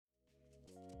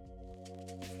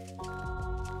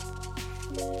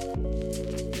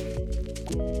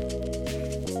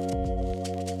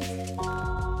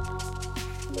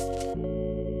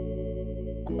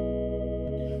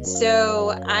So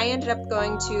I ended up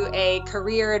going to a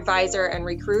career advisor and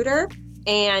recruiter,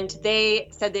 and they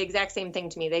said the exact same thing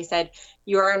to me. They said,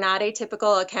 you are not a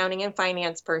typical accounting and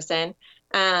finance person.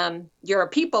 You're a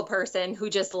people person who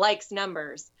just likes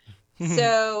numbers.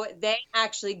 So they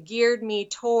actually geared me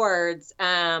towards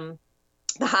the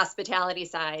hospitality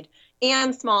side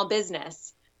and small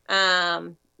business.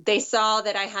 They saw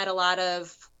that I had a lot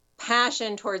of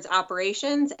passion towards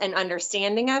operations and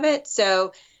understanding of it.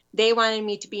 So they wanted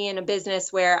me to be in a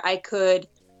business where I could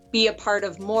be a part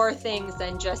of more things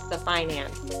than just the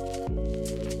finance.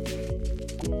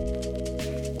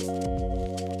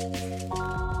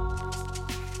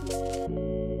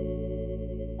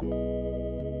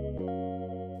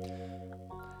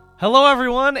 Hello,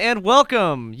 everyone, and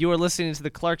welcome. You are listening to the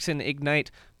Clarkson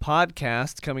Ignite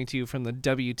podcast, coming to you from the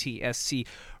WTSC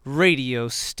radio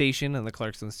station in the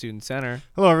Clarkson Student Center.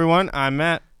 Hello, everyone. I'm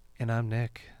Matt. And I'm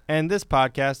Nick. And this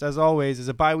podcast, as always, is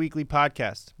a bi-weekly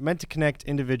podcast meant to connect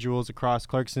individuals across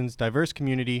Clarkson's diverse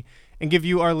community and give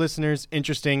you, our listeners,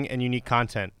 interesting and unique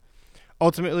content.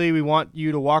 Ultimately, we want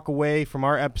you to walk away from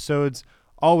our episodes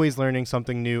always learning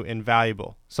something new and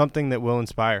valuable, something that will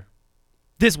inspire.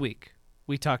 This week,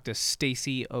 we talked to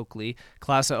Stacy Oakley,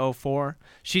 class of 04.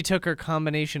 She took her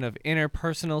combination of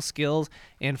interpersonal skills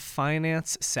and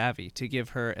finance savvy to give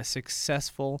her a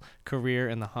successful career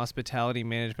in the hospitality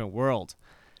management world.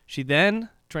 She then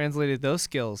translated those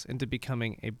skills into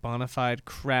becoming a bona fide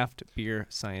craft beer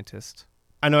scientist.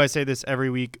 I know I say this every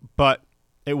week, but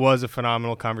it was a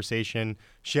phenomenal conversation.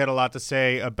 She had a lot to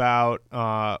say about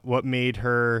what made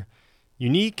her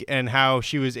unique and how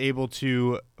she was able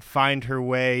to find her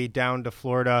way down to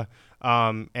Florida.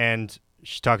 And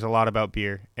she talks a lot about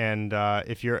beer. And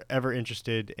if you're ever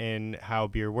interested in how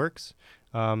beer works,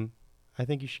 I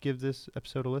think you should give this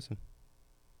episode a listen.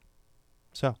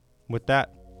 So with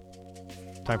that,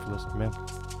 time for listener mail.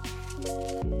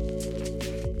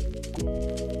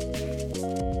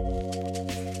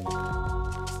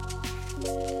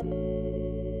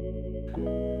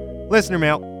 Listener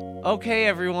mail. Okay,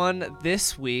 everyone,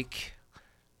 this week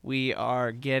we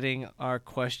are getting our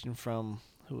question from,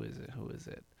 who is it?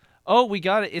 Oh, we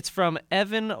got it. It's from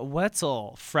Evan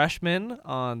Wetzel, freshman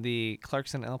on the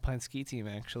Clarkson Alpine ski team,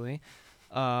 actually.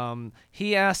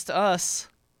 He asked us,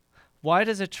 why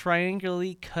does a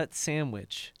triangularly cut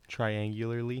sandwich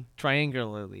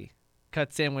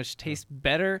cut sandwich taste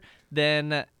better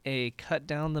than a cut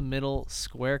down the middle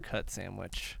square cut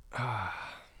sandwich? I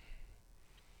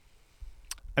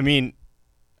mean,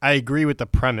 I agree with the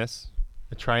premise.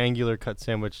 A triangular cut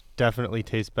sandwich definitely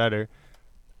tastes better.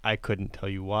 I couldn't tell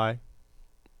you why.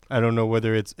 I don't know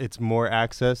whether it's more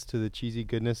access to the cheesy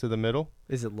goodness of the middle.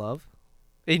 Is it love?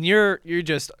 And you're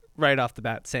just right off the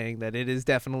bat saying that it is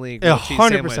definitely a grilled cheese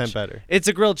sandwich. 100% better. It's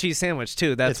a grilled cheese sandwich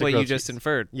too. That's what you just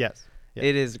inferred. Yes.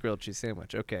 It is a grilled cheese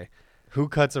sandwich. Okay. Who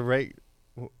cuts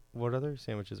what other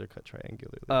sandwiches are cut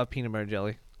triangularly? Peanut butter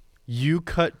jelly. You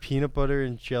cut peanut butter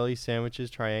and jelly sandwiches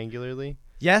triangularly?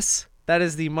 Yes, that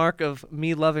is the mark of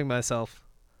me loving myself.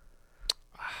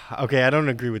 Okay, I don't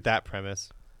agree with that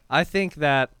premise. I think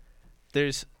that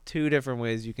there's two different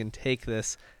ways you can take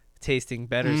this tasting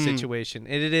better situation.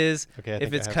 And it is,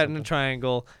 if it's cut in a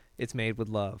triangle, it's made with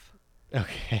love.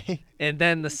 Okay. And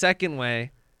then the second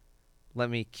way, let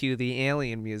me cue the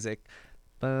alien music.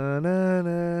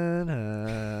 Ba-na-na-na.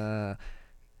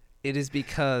 It is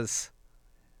because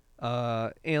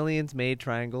aliens made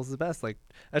triangles the best. Like,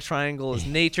 a triangle is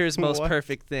nature's most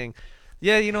perfect thing.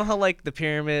 Yeah, you know how like the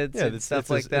pyramids and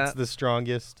stuff like that? It's the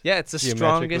strongest. Yeah, it's the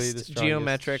strongest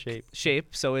geometric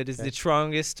shape. So it is the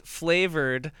strongest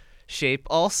flavored shape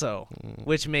also,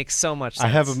 which makes so much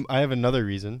sense. I have another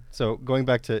reason. So going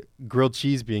back to grilled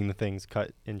cheese being the things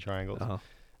cut in triangles,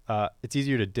 it's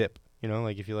easier to dip. You know,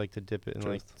 like if you like to dip it in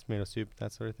like tomato soup,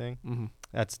 that sort of thing. Mm-hmm.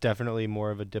 That's definitely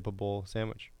more of a dippable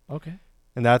sandwich. Okay.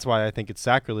 And that's why I think it's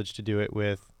sacrilege to do it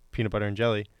with peanut butter and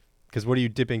jelly. Because what are you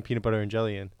dipping peanut butter and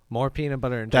jelly in? More peanut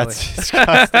butter and jelly. That's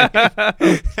disgusting.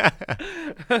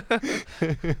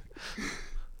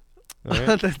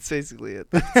 Right. That's basically it.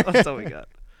 That's all we got.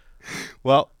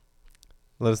 Well,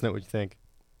 let us know what you think.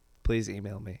 Please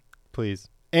email me. Please.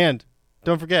 And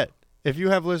don't forget, if you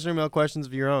have listener mail questions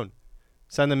of your own,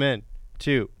 send them in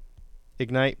to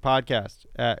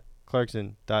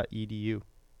ignitepodcast@clarkson.edu.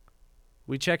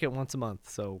 We check it once a month,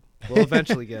 so we'll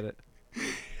eventually get it.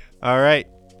 All right.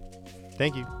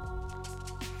 Thank you.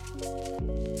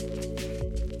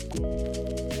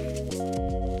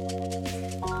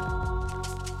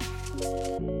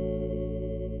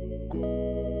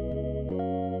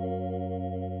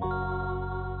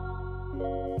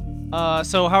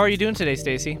 So how are you doing today,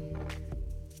 Stacy?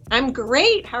 I'm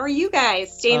great. How are you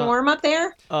guys? Staying warm up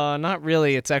there? Not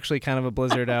really. It's actually kind of a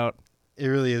blizzard out. It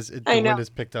really is. The I know. wind has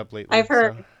picked up lately. I've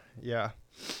heard. So, yeah.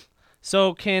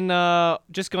 So can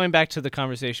just going back to the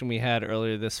conversation we had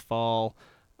earlier this fall,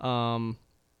 I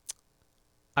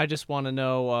just want to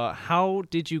know how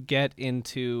did you get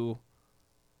into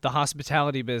the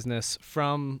hospitality business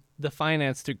from the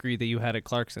finance degree that you had at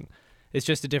Clarkson? It's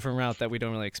just a different route that we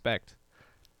don't really expect.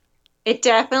 It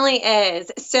definitely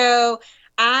is. So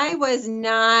I was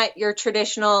not your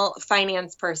traditional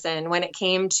finance person when it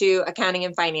came to accounting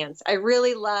and finance. I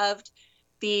really loved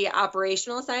the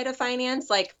operational side of finance,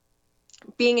 like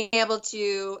being able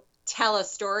to tell a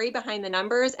story behind the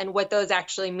numbers and what those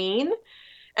actually mean.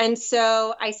 And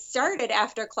so I started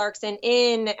after Clarkson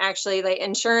in actually the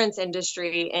insurance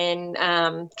industry in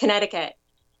Connecticut,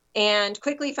 and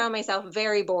quickly found myself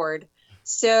very bored.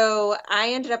 So I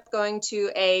ended up going to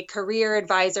a career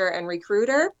advisor and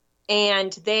recruiter,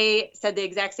 and they said the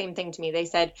exact same thing to me. They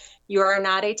said, you are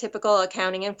not a typical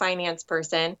accounting and finance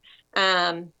person.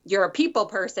 You're a people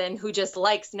person who just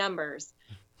likes numbers.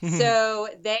 So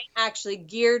they actually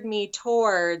geared me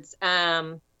towards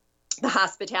the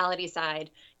hospitality side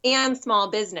and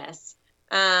small business.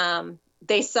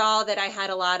 They saw that I had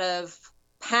a lot of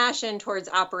passion towards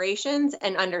operations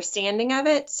and understanding of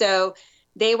it. So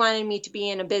they wanted me to be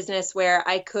in a business where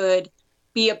I could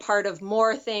be a part of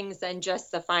more things than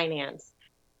just the finance.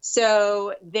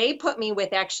 So they put me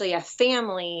with actually a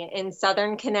family in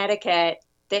Southern Connecticut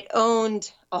that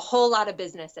owned a whole lot of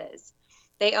businesses.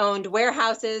 They owned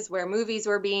warehouses where movies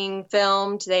were being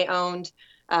filmed. They owned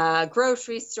a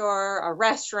grocery store, a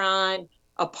restaurant,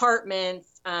 apartments,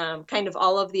 kind of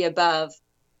all of the above.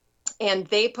 And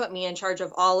they put me in charge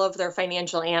of all of their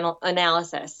financial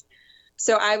analysis.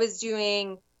 So I was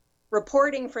doing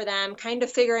reporting for them, kind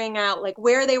of figuring out like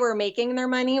where they were making their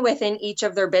money within each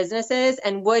of their businesses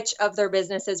and which of their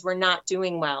businesses were not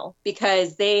doing well,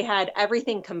 because they had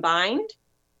everything combined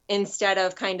instead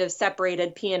of kind of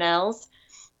separated P&Ls.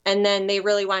 And then they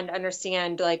really wanted to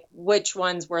understand like which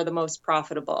ones were the most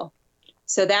profitable.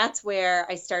 So that's where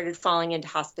I started falling into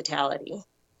hospitality.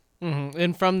 Mm-hmm.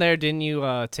 And from there, didn't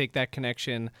you take that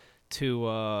connection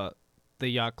to the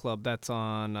yacht club that's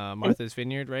on Martha's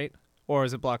Vineyard, right? Or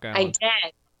is it Block Island? I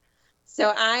did.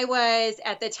 So I was,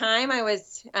 at the time, I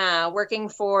was working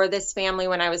for this family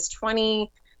when I was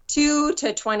 22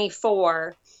 to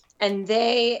 24. And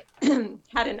they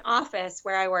had an office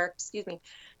where I worked, excuse me.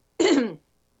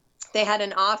 They had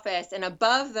an office, and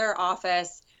above their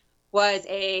office was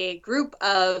a group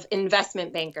of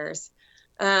investment bankers.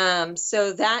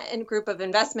 So that group of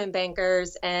investment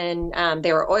bankers, and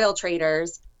they were oil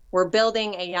traders, were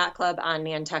building a yacht club on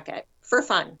Nantucket for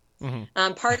fun.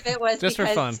 Mm-hmm. Part of it was just for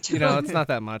fun. It's not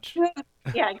that much.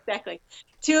 Yeah, exactly.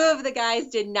 Two of the guys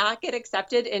did not get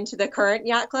accepted into the current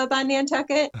yacht club on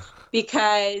Nantucket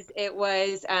because it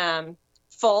was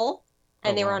full.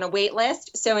 And they were on a wait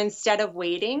list. So instead of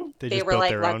waiting, they were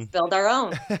like, let's build our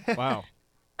own. Wow.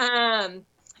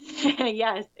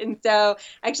 Yes. And so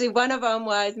actually one of them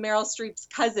was Meryl Streep's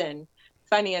cousin,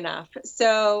 funny enough.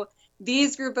 So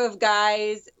these group of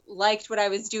guys liked what I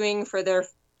was doing for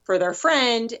their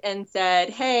friend and said,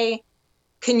 hey,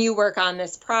 can you work on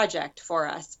this project for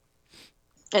us?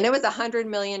 And it was $100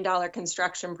 million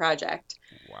construction project.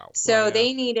 Wow. So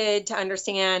they needed to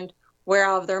understand where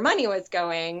all of their money was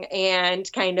going, and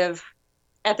kind of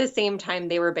at the same time,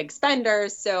 they were big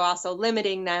spenders. So also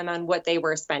limiting them on what they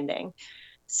were spending.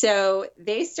 So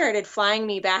they started flying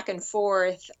me back and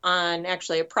forth on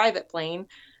actually a private plane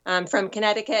from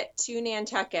Connecticut to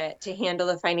Nantucket to handle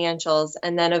the financials.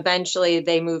 And then eventually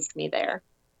they moved me there.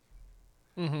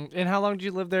 Mm-hmm. And how long did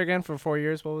you live there again? For 4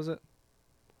 years? What was it?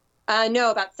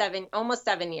 No, about almost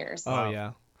 7 years. Oh,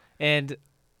 yeah. And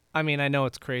I mean, I know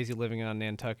it's crazy living on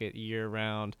Nantucket year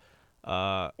round.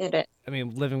 It is. I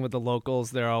mean, living with the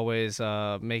locals, they're always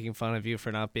making fun of you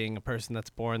for not being a person that's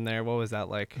born there. What was that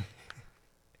like?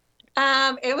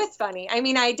 It was funny. I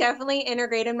mean, I definitely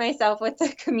integrated myself with the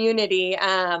community.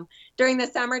 During the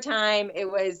summertime,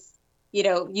 it was,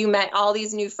 you met all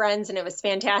these new friends and it was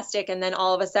fantastic. And then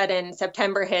all of a sudden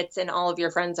September hits and all of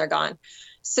your friends are gone.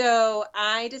 So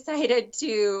I decided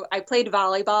I played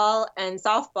volleyball and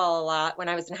softball a lot when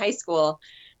I was in high school.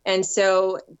 And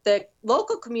so the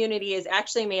local community is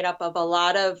actually made up of a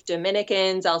lot of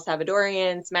Dominicans, El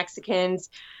Salvadorians, Mexicans,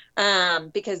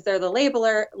 because they're the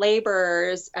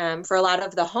laborers for a lot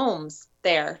of the homes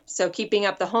there. So keeping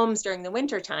up the homes during the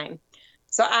winter time.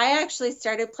 So I actually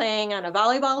started playing on a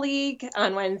volleyball league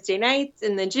on Wednesday nights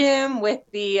in the gym with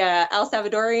the El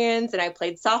Salvadorians, and I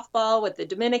played softball with the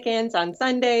Dominicans on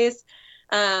Sundays.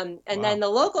 And then the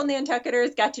local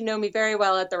Nantucketers got to know me very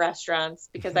well at the restaurants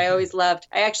because I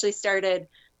actually started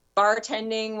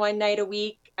bartending one night a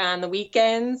week on the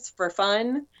weekends for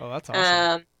fun. Oh, that's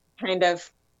awesome. Kind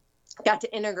of got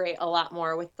to integrate a lot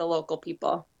more with the local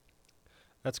people.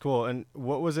 That's cool. And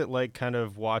what was it like kind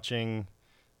of watching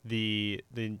the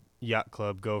yacht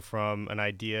club go from an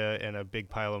idea and a big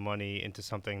pile of money into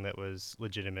something that was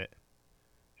legitimate?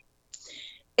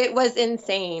 It was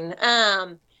insane.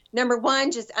 Number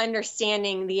one, just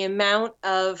understanding the amount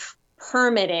of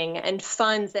permitting and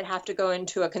funds that have to go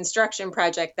into a construction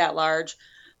project that large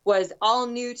was all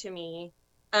new to me,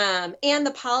 and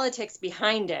the politics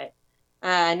behind it.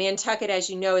 Nantucket, as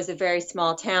you know, is a very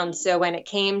small town. So when it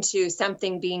came to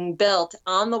something being built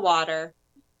on the water,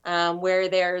 where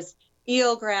there's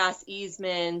eelgrass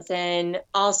easements and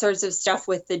all sorts of stuff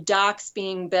with the docks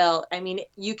being built, I mean,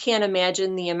 you can't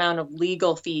imagine the amount of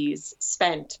legal fees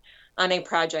spent on a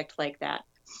project like that.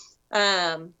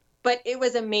 But it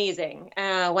was amazing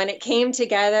when it came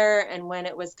together and when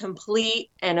it was complete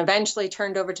and eventually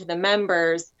turned over to the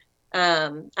members.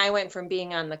 I went from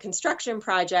being on the construction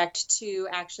project to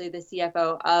actually the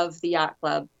CFO of the yacht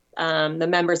club. The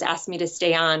members asked me to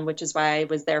stay on, which is why I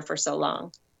was there for so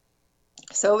long.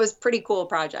 So it was a pretty cool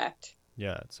project.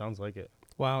 Yeah, it sounds like it.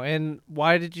 Wow. And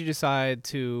why did you decide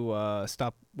to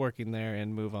stop working there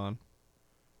and move on?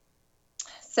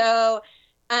 So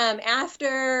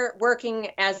after working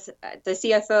as the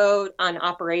CFO on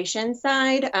operations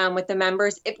side with the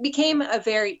members, it became a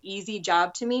very easy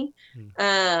job to me,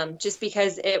 just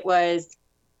because it was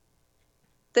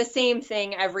the same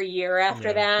thing every year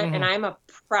after that. And I'm a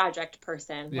project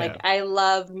person. Like, I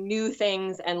love new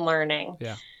things and learning.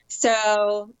 Yeah.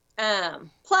 So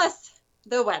plus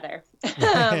the weather.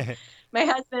 My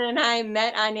husband and I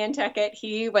met on Nantucket.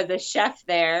 He was a chef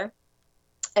there.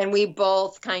 And we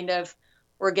both kind of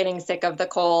were getting sick of the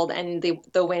cold and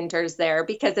the winters there,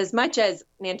 because as much as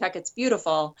Nantucket's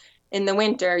beautiful, in the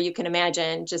winter, you can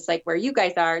imagine, just like where you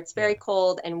guys are, it's very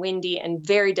cold and windy and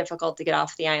very difficult to get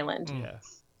off the island. Yeah.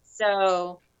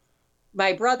 So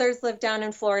my brothers lived down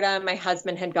in Florida. My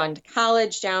husband had gone to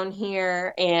college down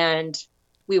here, and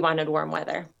we wanted warm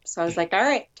weather. So I was like, all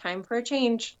right, time for a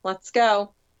change. Let's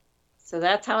go. So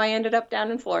that's how I ended up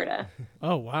down in Florida.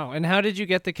 Oh, wow. And how did you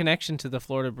get the connection to the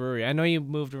Florida brewery? I know you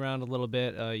moved around a little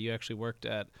bit. You actually worked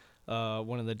at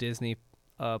one of the Disney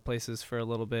places for a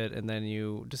little bit, and then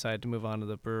you decided to move on to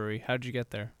the brewery. How did you get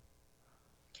there?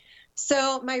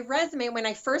 So my resume, when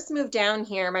I first moved down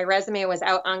here, my resume was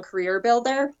out on Career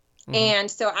Builder. And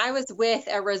so I was with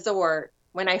a resort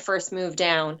when I first moved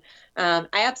down. I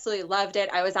absolutely loved it.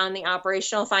 I was on the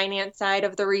operational finance side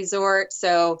of the resort.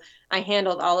 So I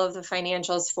handled all of the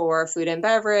financials for food and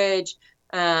beverage,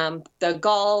 the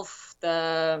golf,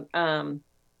 all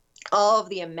of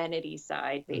the amenity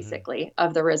side, basically,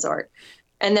 of the resort.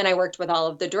 And then I worked with all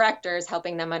of the directors,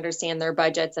 helping them understand their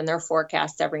budgets and their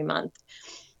forecasts every month.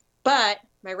 But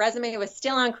my resume was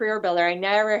still on Career Builder. I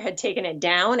never had taken it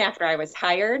down after I was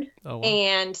hired. Oh, wow.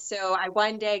 And so I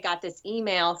one day got this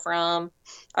email from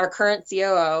our current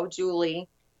COO, Julie,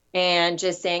 and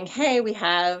just saying, hey, we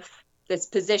have this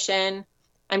position.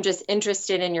 I'm just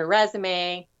interested in your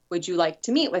resume. Would you like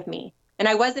to meet with me? And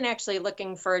I wasn't actually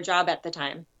looking for a job at the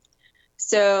time.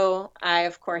 So I,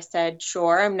 of course, said,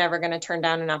 sure, I'm never going to turn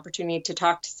down an opportunity to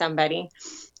talk to somebody.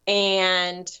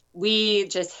 And we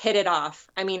just hit it off.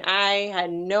 I mean, I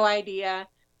had no idea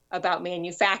about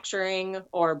manufacturing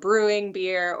or brewing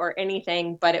beer or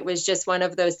anything, but it was just one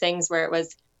of those things where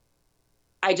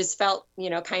I just felt,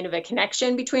 kind of a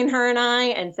connection between her and I,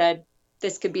 and said,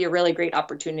 this could be a really great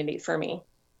opportunity for me.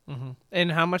 Mm-hmm.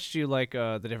 And how much do you like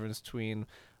the difference between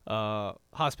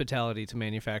hospitality to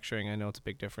manufacturing? I know it's a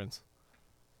big difference.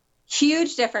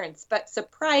 Huge difference, but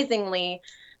surprisingly,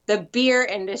 the beer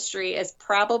industry is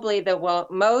probably the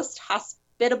most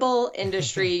hospitable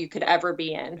industry you could ever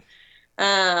be in.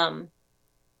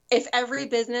 If every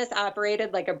business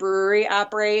operated like a brewery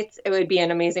operates, it would be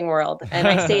an amazing world. And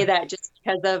I say that just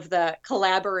because of the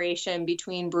collaboration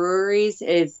between breweries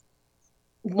is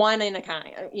one of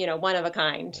a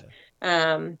kind.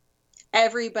 Yeah.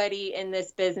 Everybody in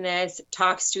this business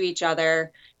talks to each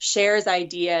other, shares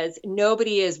ideas.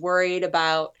 Nobody is worried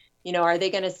about, are they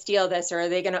going to steal this, or are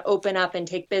they going to open up and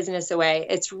take business away?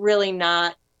 It's really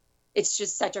not. It's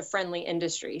just such a friendly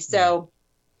industry. So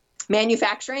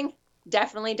manufacturing,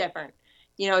 definitely different.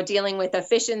 Dealing with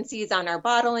efficiencies on our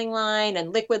bottling line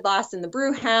and liquid loss in the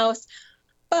brew house,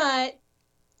 but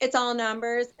it's all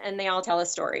numbers and they all tell a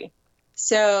story.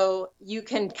 So you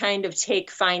can kind of take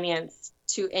finance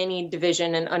to any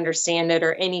division and understand it,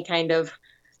 or any kind of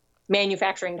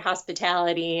manufacturing to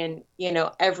hospitality, and,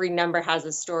 every number has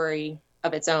a story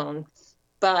of its own.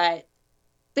 But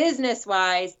business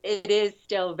wise, it is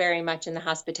still very much in the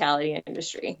hospitality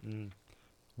industry.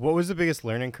 What was the biggest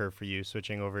learning curve for you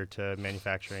switching over to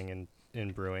manufacturing and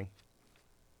in brewing?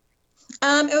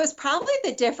 It was probably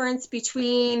the difference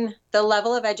between the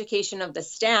level of education of the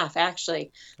staff,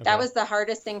 actually. Okay. That was the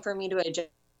hardest thing for me to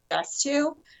adjust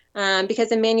to.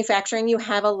 Because in manufacturing, you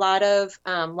have a lot of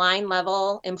line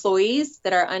level employees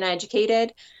that are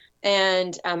uneducated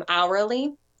and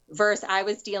hourly, versus I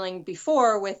was dealing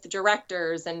before with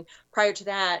directors, and prior to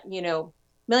that,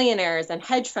 millionaires and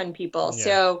hedge fund people. Yeah.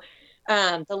 So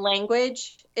the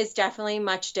language is definitely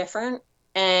much different,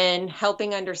 and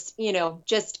helping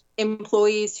just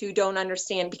employees who don't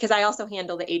understand, because I also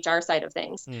handle the HR side of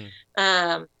things.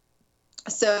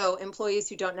 So employees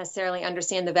who don't necessarily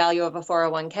understand the value of a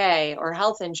 401k or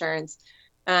health insurance,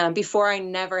 before I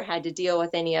never had to deal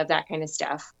with any of that kind of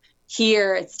stuff.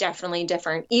 Here, it's definitely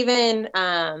different. Even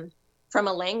from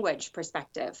a language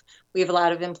perspective, we have a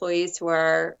lot of employees who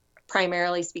are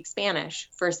primarily speak Spanish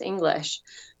versus English.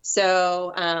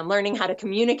 So learning how to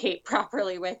communicate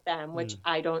properly with them, which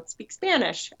I don't speak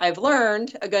Spanish. I've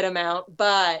learned a good amount,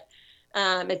 but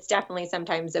it's definitely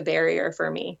sometimes a barrier for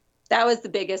me. That was the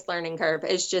biggest learning curve,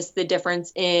 is just the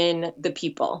difference in the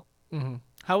people. Mm-hmm.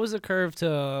 How was the curve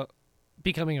to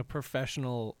becoming a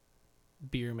professional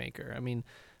beer maker? I mean,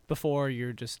 before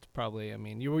you're just probably,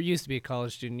 you were used to be a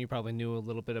college student. You probably knew a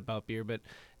little bit about beer, but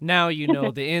now you know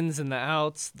the ins and the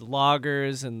outs, the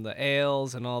lagers and the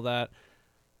ales and all that.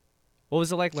 What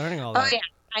was it like learning all that? Oh,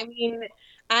 yeah.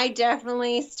 I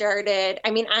definitely started.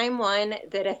 I'm one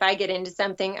that if I get into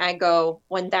something, I go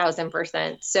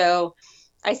 1000%. So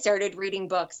I started reading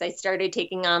books. I started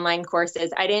taking online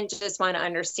courses. I didn't just want to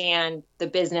understand the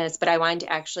business, but I wanted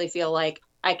to actually feel like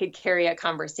I could carry a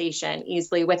conversation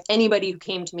easily with anybody who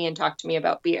came to me and talked to me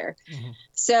about beer. Mm-hmm.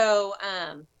 So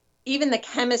even the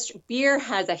chemistry, beer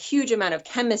has a huge amount of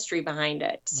chemistry behind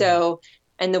it. So,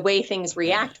 and the way things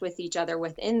react with each other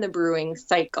within the brewing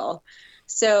cycle.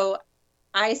 So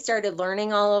I started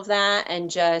learning all of that and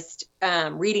just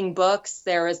reading books.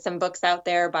 There was some books out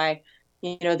there by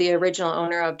the original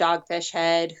owner of Dogfish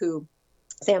Head,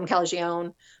 Sam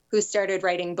Calgione, who started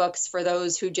writing books for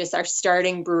those who just are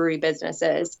starting brewery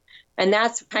businesses. And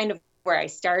that's kind of where I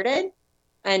started.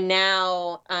 And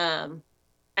now,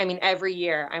 every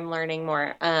year I'm learning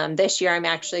more. This year I'm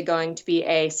actually going to be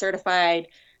a certified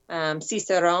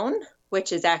Cicerone,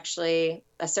 which is actually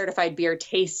a certified beer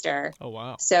taster. Oh,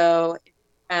 wow. So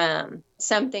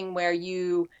something where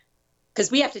because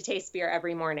we have to taste beer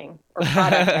every morning, or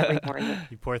product every morning.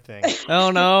 You poor thing.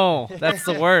 Oh, no. That's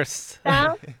the worst.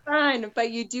 Sounds fun,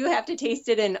 but you do have to taste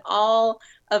it in all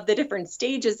of the different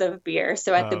stages of beer.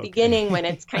 So at the beginning, when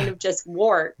it's kind of just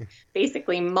wort,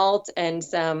 basically malt and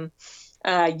some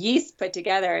yeast put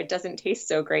together, it doesn't taste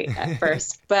so great at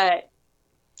first. But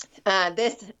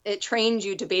it trains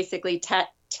you to basically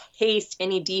taste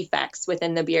any defects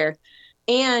within the beer,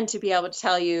 and to be able to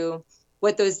tell you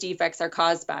what those defects are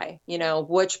caused by,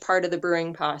 which part of the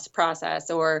brewing process,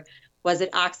 or was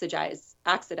it oxidized?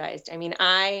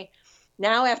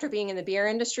 Now after being in the beer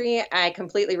industry, I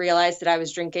completely realized that I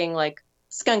was drinking like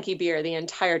skunky beer the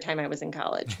entire time I was in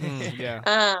college.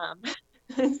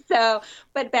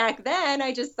 But back then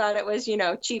I just thought it was,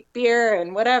 cheap beer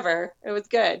and whatever. It was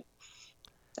good.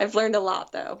 I've learned a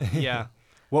lot though. Yeah.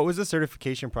 What was the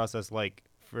certification process like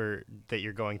that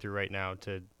you're going through right now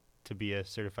to be a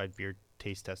certified beer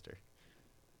taste tester?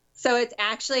 So it's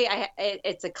actually,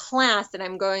 it's a class that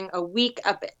I'm going a week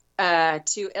up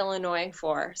to Illinois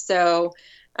for. So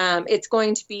it's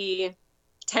going to be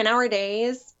 10-hour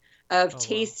days of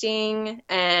tasting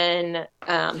and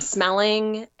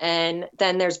smelling. And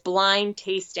then there's blind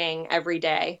tasting every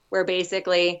day, where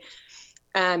basically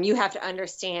you have to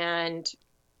understand,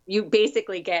 you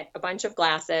basically get a bunch of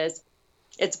glasses.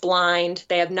 It's blind.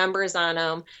 They have numbers on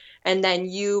them. And then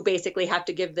you basically have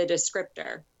to give the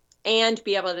descriptor and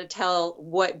be able to tell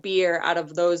what beer out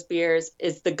of those beers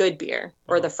is the good beer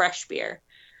or the fresh beer.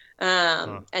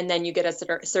 And then you get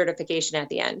a certification at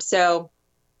the end. So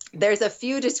there's a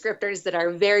few descriptors that are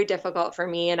very difficult for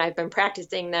me, and I've been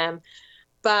practicing them.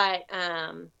 But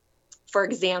for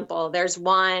example, there's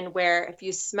one where if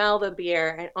you smell the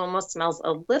beer, it almost smells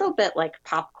a little bit like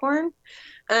popcorn.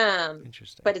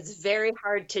 Interesting. But it's very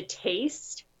hard to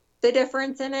taste the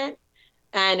difference in it.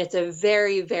 And it's a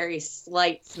very, very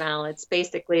slight smell. It's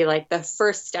basically like the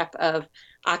first step of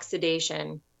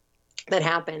oxidation that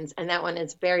happens. And that one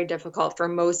is very difficult for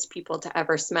most people to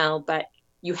ever smell, but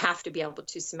you have to be able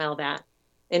to smell that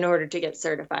in order to get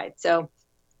certified. So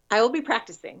I will be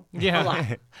practicing a lot.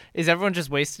 Is everyone just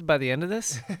wasted by the end of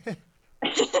this?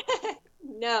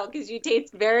 No, because you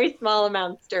taste very small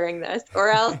amounts during this, or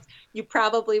else you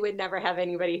probably would never have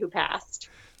anybody who passed.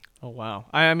 Oh, wow.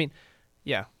 I mean,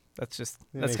 yeah, that's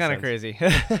kind of crazy.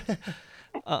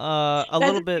 A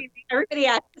little bit. Crazy. Everybody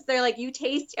asks, they're like, you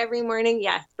taste every morning?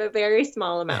 Yes, but very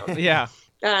small amounts. Yeah.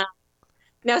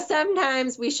 Now,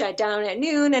 sometimes we shut down at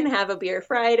noon and have a beer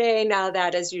Friday. Now,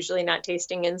 that is usually not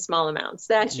tasting in small amounts.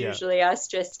 That's usually us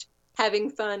just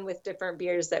having fun with different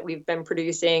beers that we've been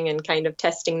producing and kind of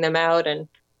testing them out. And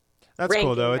that's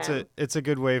cool, though. Them. It's a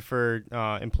good way for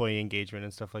employee engagement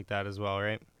and stuff like that as well,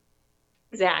 right?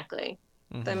 Exactly.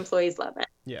 Mm-hmm. The employees love it.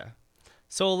 Yeah.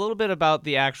 So a little bit about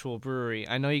the actual brewery.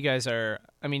 I know you guys are,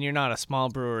 I mean, you're not a small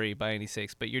brewery by any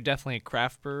sakes, but you're definitely a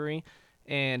craft brewery.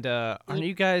 And aren't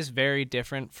you guys very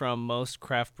different from most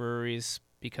craft breweries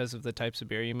because of the types of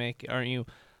beer you make? Aren't you,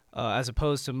 as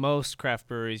opposed to most craft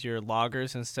breweries, you're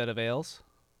lagers instead of ales?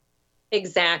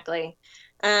 Exactly.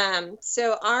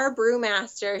 So our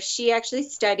brewmaster, she actually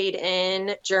studied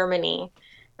in Germany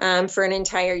for an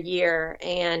entire year,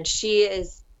 and she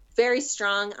is very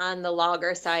strong on the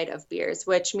lager side of beers,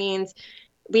 which means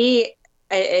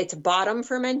it's bottom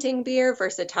fermenting beer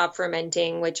versus top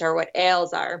fermenting, which are what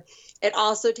ales are. It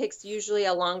also takes usually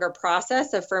a longer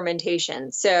process of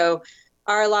fermentation. So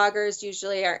our lagers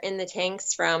usually are in the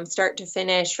tanks from start to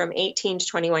finish from 18 to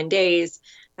 21 days,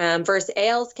 versus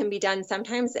ales can be done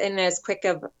sometimes in as quick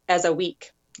as a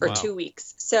week or 2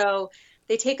 weeks. So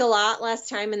they take a lot less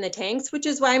time in the tanks, which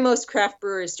is why most craft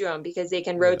brewers do them, because they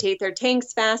can rotate their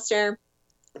tanks faster.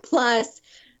 Plus,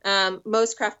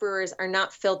 most craft brewers are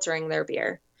not filtering their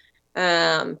beer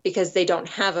because they don't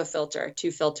have a filter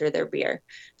to filter their beer.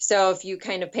 So if you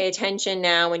kind of pay attention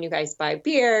now when you guys buy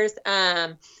beers,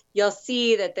 you'll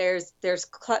see that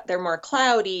they're more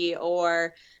cloudy,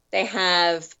 or they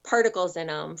have particles in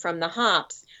them from the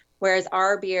hops, whereas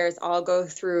our beers all go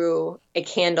through a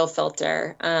candle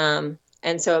filter.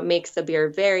 And so it makes the beer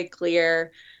very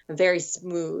clear, very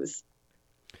smooth.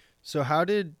 So how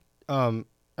did, I'm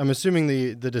assuming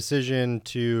the decision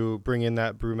to bring in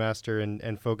that brewmaster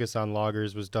and focus on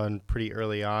lagers was done pretty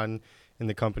early on in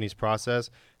the company's process.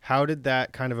 How did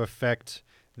that kind of affect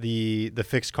the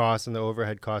fixed costs and the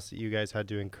overhead costs that you guys had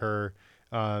to incur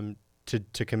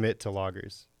to commit to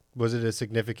lagers? Was it a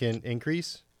significant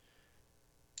increase?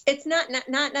 It's not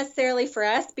necessarily for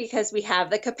us because we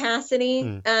have the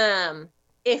capacity.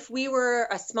 If we were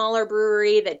a smaller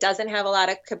brewery that doesn't have a lot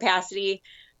of capacity,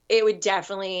 it would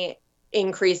definitely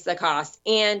increase the cost,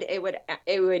 and it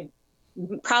would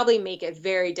probably make it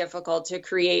very difficult to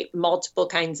create multiple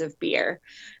kinds of beer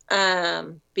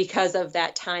because of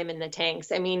that time in the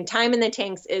tanks. I mean, time in the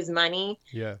tanks is money.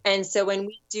 Yeah. And so when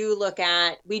we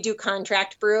do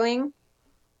contract brewing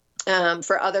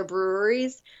for other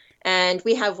breweries, and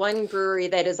we have one brewery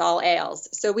that is all ales.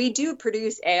 So we do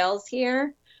produce ales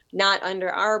here, not under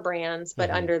our brands, but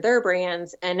under their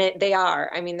brands. And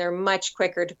they're much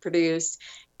quicker to produce.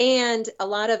 And a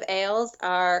lot of ales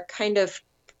are kind of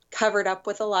covered up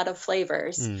with a lot of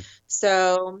flavors.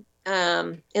 So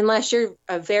unless you're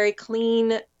a very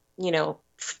clean,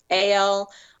 ale,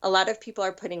 a lot of people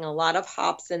are putting a lot of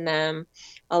hops in them,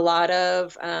 a lot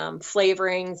of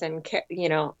flavorings and,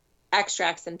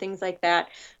 extracts and things like that.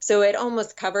 So it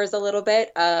almost covers a little bit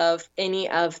of any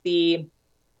of the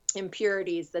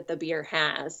impurities that the beer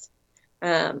has.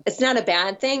 It's not a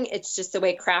bad thing. It's just the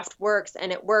way craft works,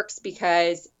 and it works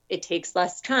because it takes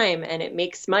less time and it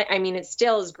makes it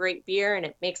still is great beer and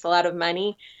it makes a lot of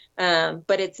money,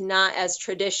 but it's not as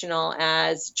traditional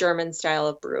as German style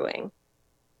of brewing.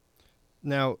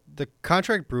 Now, the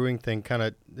contract brewing thing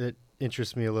it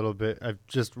interests me a little bit. I've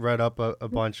just read up a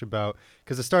bunch about,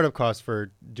 because the startup cost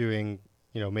for doing,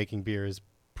 making beer is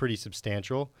pretty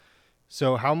substantial.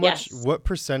 So how much, what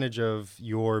percentage of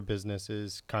your business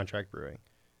is contract brewing?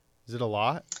 Is it a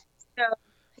lot? So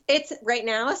it's right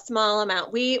now a small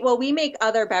amount. We make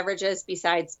other beverages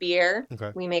besides beer.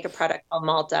 Okay. We make a product called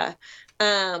Malta,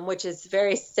 which is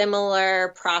very similar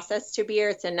process to beer.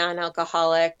 It's a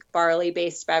non-alcoholic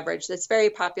barley-based beverage that's very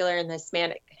popular in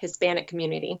the Hispanic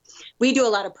community. We do a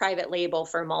lot of private label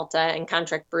for Malta and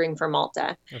contract brewing for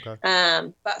Malta.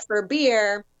 Okay. But for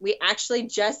beer, we actually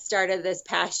just started this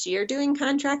past year doing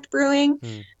contract brewing.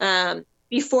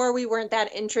 Before we weren't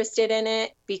that interested in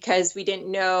it because we didn't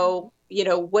know,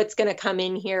 what's going to come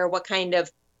in here, what kind of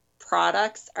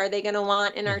products are they going to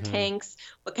want in our tanks,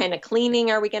 what kind of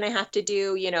cleaning are we going to have to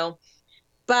do,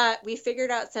 but we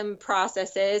figured out some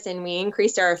processes and we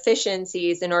increased our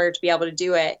efficiencies in order to be able to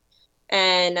do it.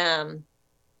 And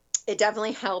it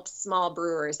definitely helps small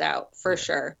brewers out for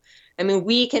sure. I mean,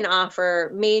 we can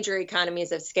offer major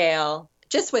economies of scale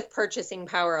just with purchasing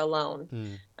power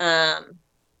alone.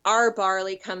 Our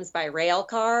barley comes by rail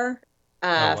car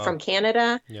wow. from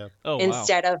Canada Yeah. Oh, wow.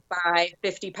 instead of by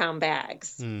 50-pound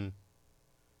bags.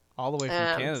 All the way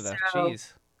from Canada. So-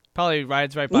 Jeez. Probably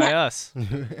rides right by us.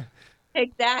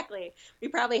 Exactly. We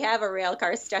probably have a rail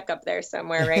car stuck up there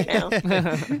somewhere right now.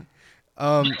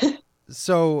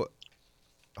 So,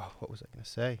 what was I going to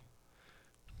say?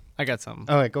 I got something.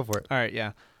 All right, go for it. All right,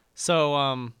 yeah. So,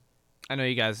 I know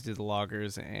you guys do the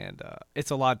lagers, and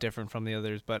it's a lot different from the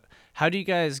others, but how do you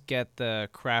guys get the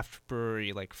craft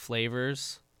brewery, like,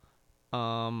 flavors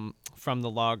from the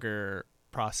lager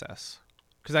process?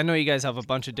 Because I know you guys have a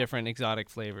bunch of different exotic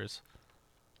flavors.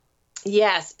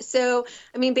 Yes. So,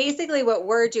 I mean, basically what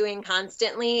we're doing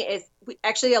constantly is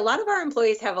actually a lot of our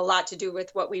employees have a lot to do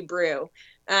with what we brew.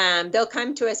 They'll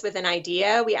come to us with an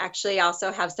idea. We actually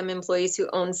also have some employees who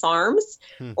own farms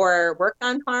or work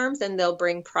on farms, and they'll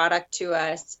bring product to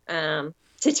us to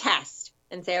test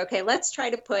and say, okay, let's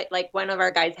try to put, like, one of our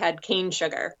guys had cane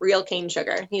sugar, real cane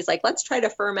sugar. He's like, let's try to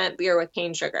ferment beer with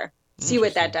cane sugar, see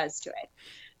what that does to it.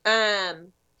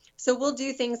 So we'll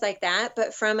do things like that.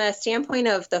 But from a standpoint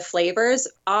of the flavors,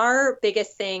 our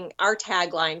biggest thing, our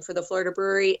tagline for the Florida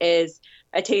Brewery is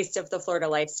a taste of the Florida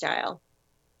lifestyle.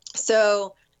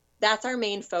 So that's our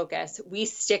main focus. We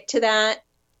stick to that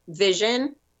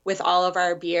vision with all of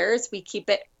our beers. We keep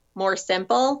it more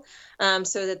simple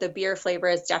so that the beer flavor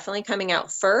is definitely coming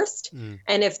out first.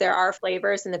 And if there are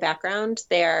flavors in the background,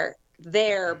 they're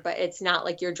there, but it's not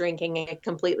like you're drinking a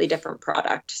completely different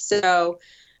product. So,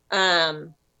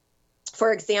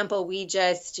 for example, we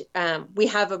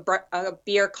have a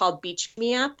beer called Beach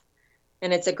Me Up,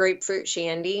 and it's a grapefruit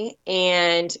shandy,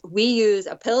 and we use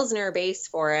a Pilsner base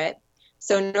for it.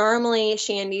 So normally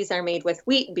shandies are made with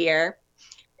wheat beer,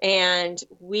 and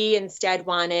we instead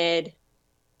wanted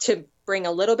to bring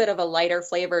a little bit of a lighter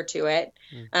flavor to it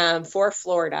for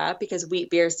Florida, because wheat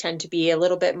beers tend to be a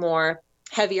little bit more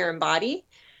heavier in body.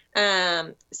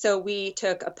 So we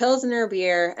took a Pilsner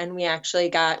beer, and we actually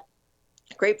got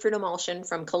grapefruit emulsion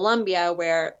from Colombia,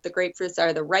 where the grapefruits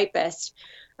are the ripest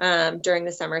during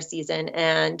the summer season,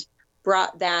 and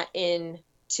brought that in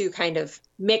to kind of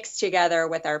mix together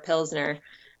with our Pilsner.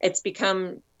 It's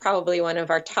become probably one of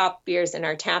our top beers in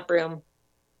our tap room.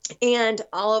 And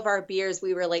all of our beers,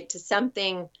 we relate to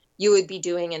something you would be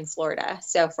doing in Florida.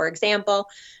 So, for example,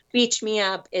 Beach Me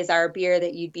Up is our beer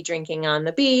that you'd be drinking on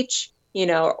the beach,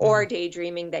 or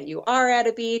daydreaming that you are at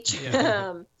a beach.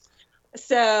 Yeah.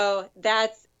 So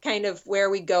that's kind of where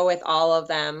we go with all of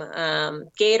them.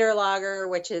 Gator Lager,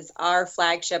 which is our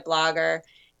flagship lager,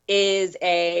 is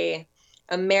a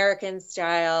American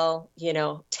style,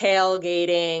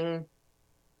 tailgating,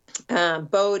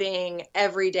 boating,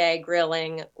 everyday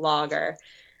grilling lager.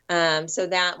 So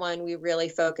that one, we really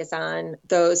focus on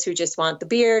those who just want the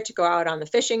beer to go out on the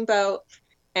fishing boat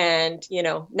and,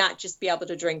 not just be able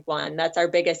to drink one. That's our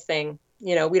biggest thing.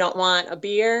 We don't want a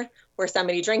beer where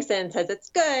somebody drinks it and says it's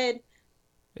good,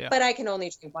 but I can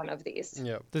only drink one of these.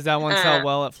 Yep. Does that one sell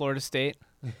well at Florida State?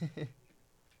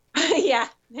 Yeah,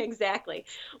 exactly.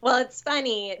 Well, it's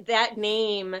funny, that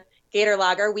name, Gator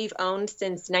Lager, we've owned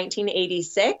since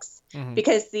 1986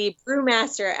 because the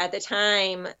brewmaster at the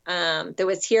time that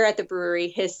was here at the brewery,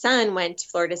 his son went to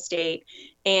Florida State,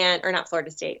 or not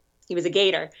Florida State, he was a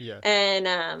Gator. Yeah.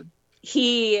 And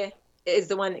he is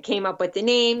the one that came up with the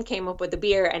name, came up with the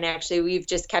beer, and actually we've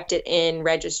just kept it in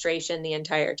registration the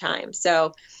entire time.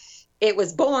 So it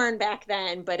was born back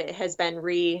then, but it has been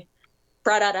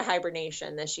brought out of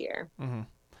hibernation this year.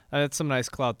 That's some nice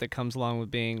clout that comes along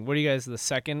with being, what are you guys, the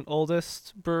second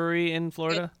oldest brewery in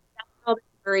Florida? Oldest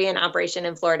brewery in operation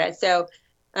in Florida. So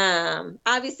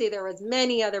obviously there was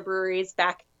many other breweries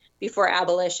back before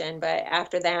abolition, but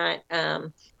after that,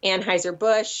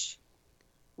 Anheuser-Busch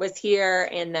was here,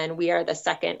 and then we are the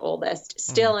second oldest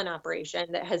still in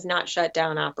operation that has not shut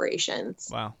down operations.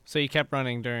 Wow. So you kept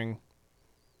running during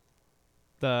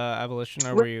the abolition,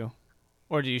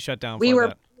 or did you shut down? We were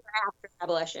that? after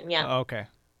abolition. Yeah. Oh, okay.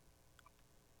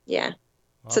 Yeah.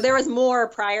 Awesome. So there was more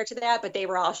prior to that, but they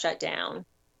were all shut down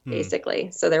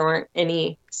basically. So there weren't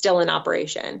any still in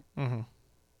operation. Do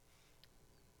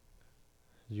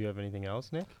you have anything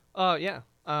else, Nick? Yeah.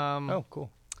 Oh,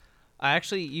 cool.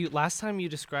 Last time you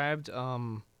described a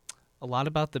lot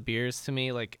about the beers to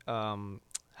me, like how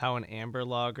an amber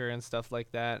lager and stuff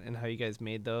like that, and how you guys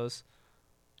made those.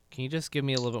 Can you just give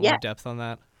me a little bit more depth on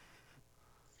that?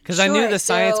 Because I knew the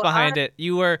science behind it.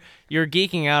 You're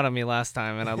geeking out on me last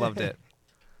time, and I loved it.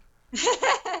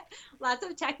 Lots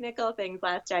of technical things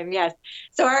last time, yes.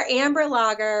 So our amber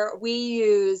lager, we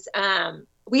use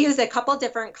We use a couple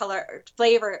different color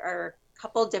flavor or a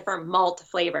couple different malt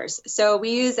flavors. So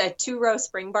we use a 2-row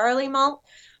spring barley malt,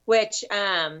 which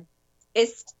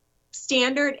is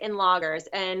standard in lagers.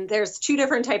 And there's 2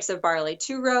 different types of barley,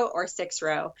 2-row or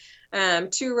 6-row.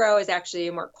 2-row is actually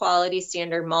a more quality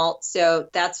standard malt. So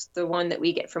that's the one that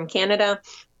we get from Canada.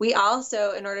 We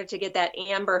also, in order to get that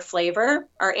amber flavor,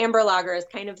 our amber lager is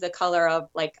kind of the color of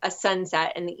like a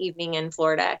sunset in the evening in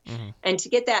Florida. Mm-hmm. And to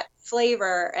get that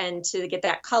flavor and to get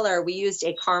that color, we used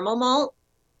a caramel malt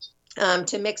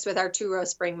to mix with our 2-row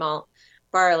spring malt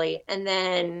barley. And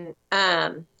then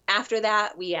after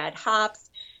that, we add hops,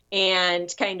 and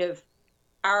kind of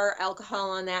our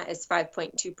alcohol on that is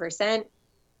 5.2%.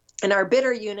 And our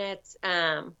bitter units,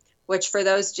 which for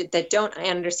those that don't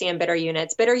understand bitter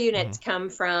units mm-hmm. come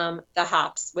from the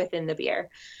hops within the beer.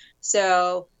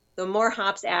 So the more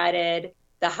hops added,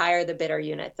 the higher the bitter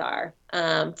units are.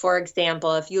 For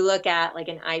example, if you look at like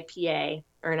an IPA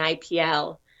or an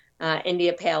IPL,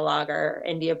 India Pale Lager,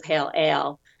 India Pale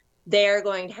Ale, they're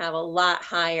going to have a lot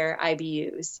higher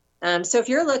IBUs. So if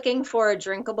you're looking for a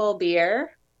drinkable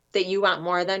beer that you want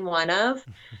more than one of,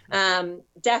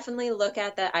 definitely look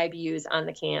at the IBUs on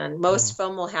the can. Most of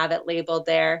them will have it labeled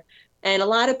there. And a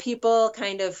lot of people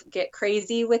kind of get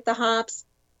crazy with the hops.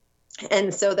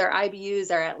 And so their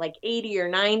IBUs are at like 80 or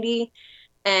 90.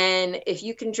 And if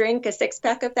you can drink a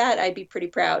 6-pack of that, I'd be pretty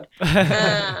proud.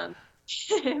 But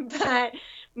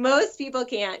most people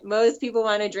can't. Most people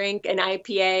want to drink an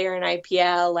IPA or an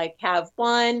IPL, like have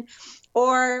one.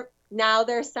 Or now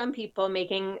there's some people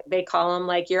they call them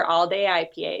like your all day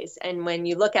IPAs. And when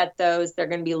you look at those, they're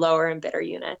going to be lower in bitter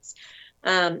units.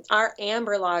 Our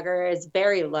amber lager is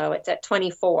very low. It's at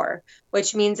 24,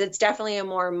 which means it's definitely a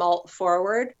more malt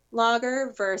forward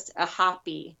lager versus a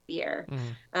hoppy beer.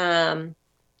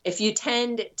 If you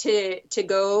tend to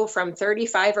go from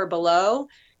 35 or below,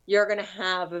 you're going to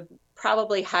have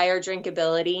probably higher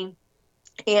drinkability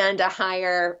and a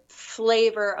higher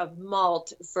flavor of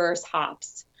malt versus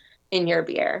hops in your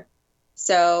beer.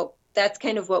 So that's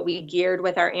kind of what we geared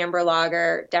with our amber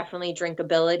lager. Definitely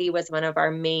drinkability was one of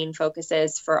our main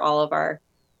focuses for all of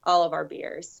our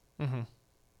beers. Mm-hmm. Wow.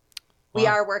 We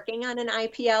are working on an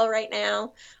IPL right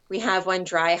now. We have one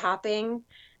dry hopping.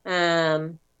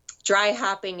 Dry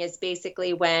hopping is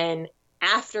basically when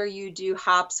after you do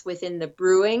hops within the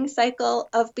brewing cycle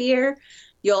of beer,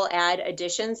 you'll add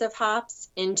additions of hops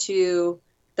into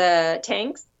the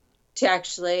tanks to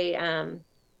actually,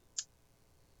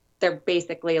 they're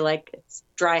basically like it's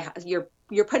dry.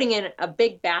 You're putting in a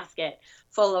big basket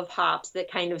full of hops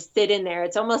that kind of sit in there.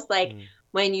 It's almost like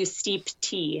when you steep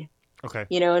tea. Okay.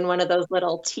 You know, in one of those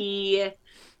little tea,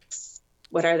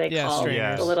 what are they called?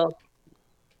 Strainers. The little.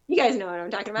 You guys know what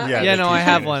I'm talking about? Yeah, no, I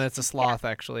have one. It's a sloth,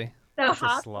 actually. So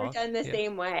hops are done the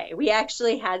same way. We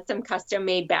actually had some custom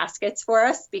made baskets for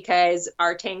us because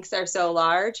our tanks are so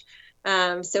large.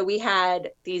 So we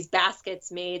had these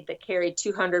baskets made that carried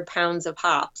 200 pounds of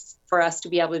hops for us to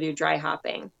be able to do dry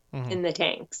hopping in the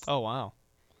tanks. Oh, wow.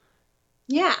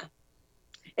 Yeah.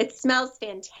 It smells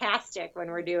fantastic when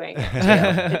we're doing it,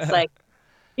 too. It's like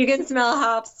you can smell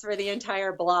hops for the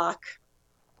entire block.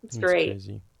 It's great.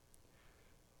 Crazy.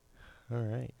 All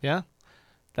right. Yeah.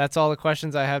 That's all the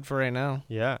questions I had for right now.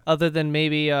 Yeah. Other than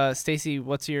maybe, Stacy,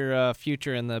 what's your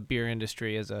future in the beer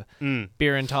industry as a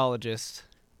beerentologist?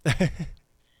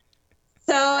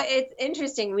 So it's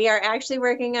interesting. We are actually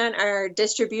working on our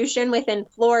distribution within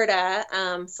Florida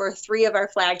for 3 of our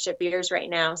flagship beers right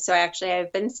now. So actually,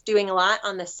 I've been doing a lot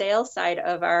on the sales side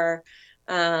of our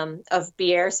of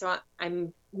beer. So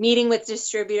I'm meeting with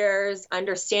distributors,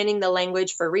 understanding the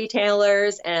language for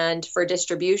retailers and for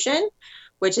distribution,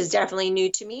 which is definitely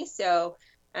new to me. So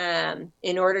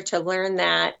in order to learn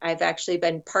that, I've actually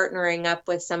been partnering up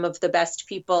with some of the best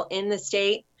people in the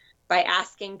state by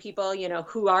asking people, you know,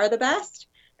 who are the best,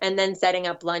 and then setting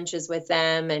up lunches with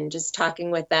them and just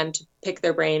talking with them to pick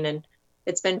their brain. And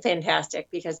it's been fantastic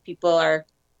because people are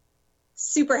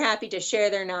super happy to share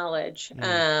their knowledge.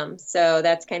 So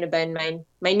that's kind of been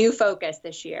my new focus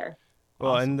this year.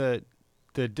 Well, awesome. And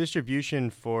the distribution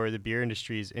for the beer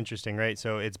industry is interesting, right?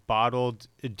 So it's bottled.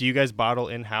 Do you guys bottle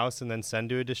in-house and then send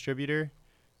to a distributor?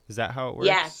 Is that how it works?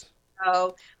 Yes.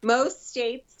 So most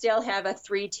states still have a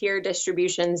 3-tier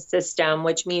distribution system,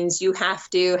 which means you have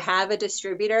to have a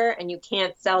distributor and you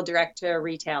can't sell direct to a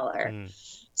retailer.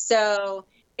 So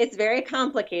it's very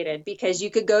complicated because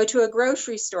you could go to a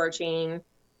grocery store chain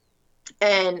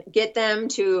and get them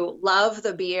to love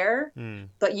the beer,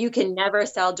 but you can never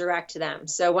sell direct to them.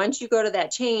 So once you go to that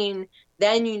chain,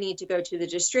 then you need to go to the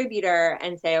distributor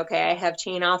and say, okay, I have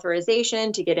chain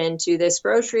authorization to get into this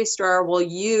grocery store. Will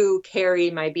you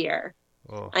carry my beer?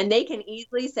 Oh, and they can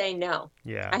easily say no.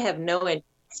 yeah. I have no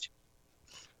interest.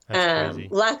 That's crazy.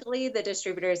 Luckily, the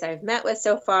distributors I've met with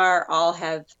so far all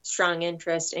have strong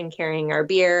interest in carrying our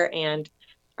beer and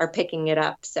are picking it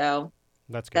up. So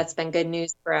That's good. that's been good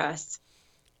news for us.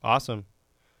 Awesome.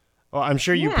 Well, I'm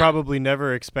sure you Yeah. probably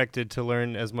never expected to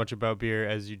learn as much about beer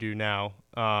as you do now.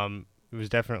 It was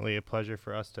definitely a pleasure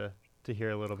for us to hear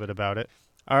a little bit about it.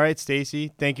 All right,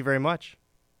 Stacy, thank you very much.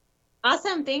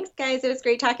 Awesome. Thanks, guys. It was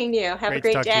great talking to you. Have a Great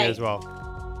great to talk day. to you as well.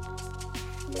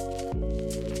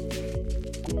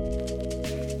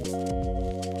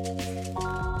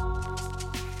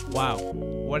 Wow,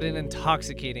 what an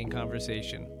intoxicating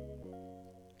conversation.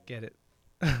 Get it?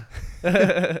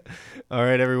 All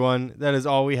right, everyone. That is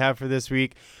all we have for this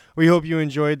week. We hope you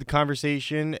enjoyed the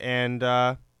conversation. And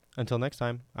until next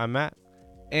time, I'm Matt.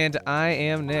 And I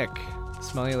am Nick.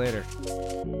 Smell you later.